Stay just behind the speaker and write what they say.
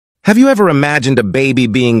Have you ever imagined a baby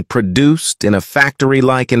being produced in a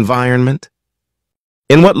factory-like environment?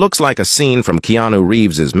 In what looks like a scene from Keanu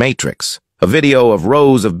Reeves's Matrix, a video of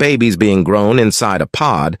rows of babies being grown inside a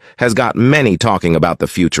pod has got many talking about the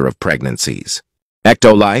future of pregnancies.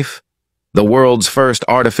 EctoLife, the world's first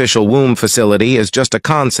artificial womb facility, is just a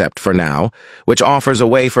concept for now, which offers a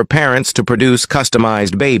way for parents to produce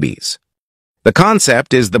customized babies. The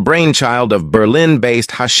concept is the brainchild of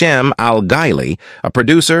Berlin-based Hashem Al-Ghaili, a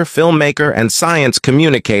producer, filmmaker, and science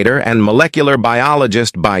communicator and molecular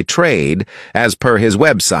biologist by trade, as per his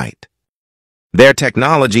website. Their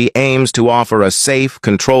technology aims to offer a safe,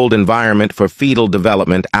 controlled environment for fetal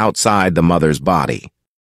development outside the mother's body.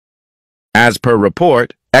 As per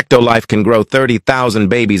report, EctoLife can grow 30,000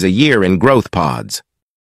 babies a year in growth pods.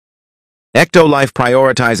 EctoLife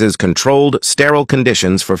prioritizes controlled, sterile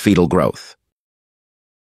conditions for fetal growth.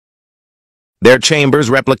 Their chambers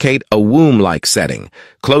replicate a womb-like setting,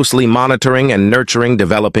 closely monitoring and nurturing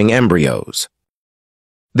developing embryos.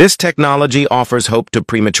 This technology offers hope to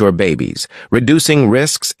premature babies, reducing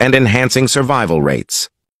risks and enhancing survival rates.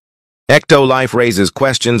 EctoLife raises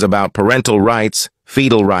questions about parental rights,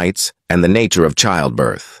 fetal rights, and the nature of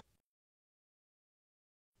childbirth.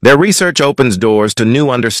 Their research opens doors to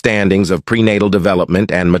new understandings of prenatal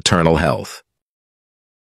development and maternal health.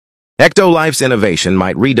 EctoLife's innovation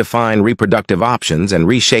might redefine reproductive options and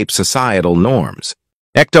reshape societal norms.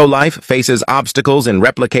 EctoLife faces obstacles in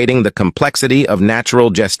replicating the complexity of natural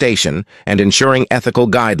gestation and ensuring ethical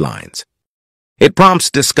guidelines. It prompts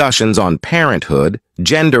discussions on parenthood,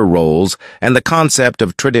 gender roles, and the concept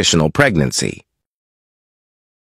of traditional pregnancy.